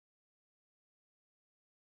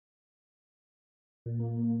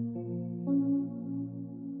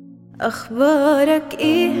اخبارك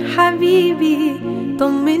ايه حبيبي؟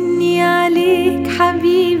 طمني عليك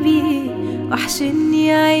حبيبي،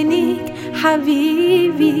 وحشني عينيك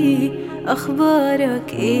حبيبي.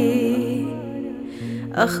 اخبارك ايه؟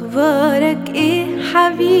 اخبارك ايه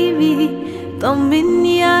حبيبي؟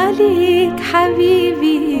 طمني عليك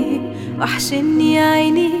حبيبي، وحشني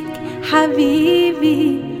عينيك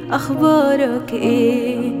حبيبي. اخبارك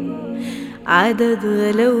ايه؟ عدد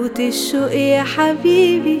غلاوة الشوق يا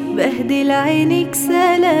حبيبي بهدل عينك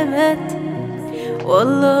سلامات.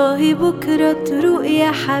 والله بكرة تروق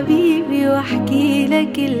يا حبيبي، واحكي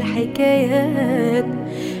لك الحكايات،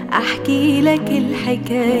 احكي لك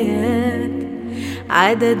الحكايات.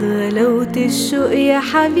 عدد غلاوة الشوق يا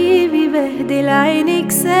حبيبي بهدل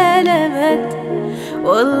عينك سلامات.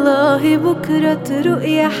 والله بكرة تروق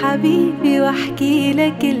يا حبيبي، واحكي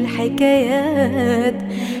لك الحكايات،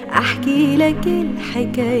 احكي لك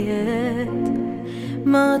الحكايات.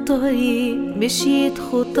 ما طريق مشيت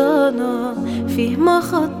خطانا فيه ما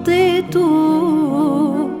خطيته،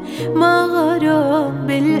 ما غرام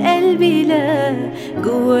بالقلب لا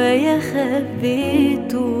جوايا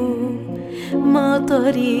خبيته. ما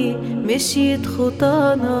طريق مشيت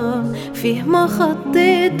خطانا فيه ما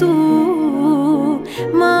خطيته،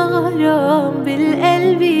 ما غرام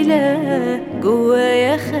بالقلب لا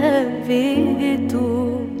جوايا خبيته.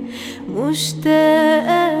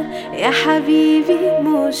 مشتاقة يا حبيبي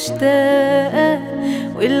مشتاقة،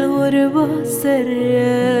 والغربة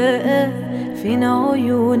سراقة، فين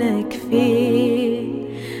عيونك فين؟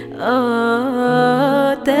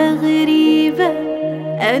 تغريبة،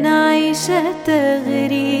 أنا عايشة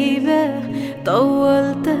تغريبة،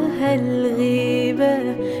 طولتها الغيبة،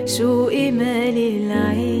 شوقي مالي العين.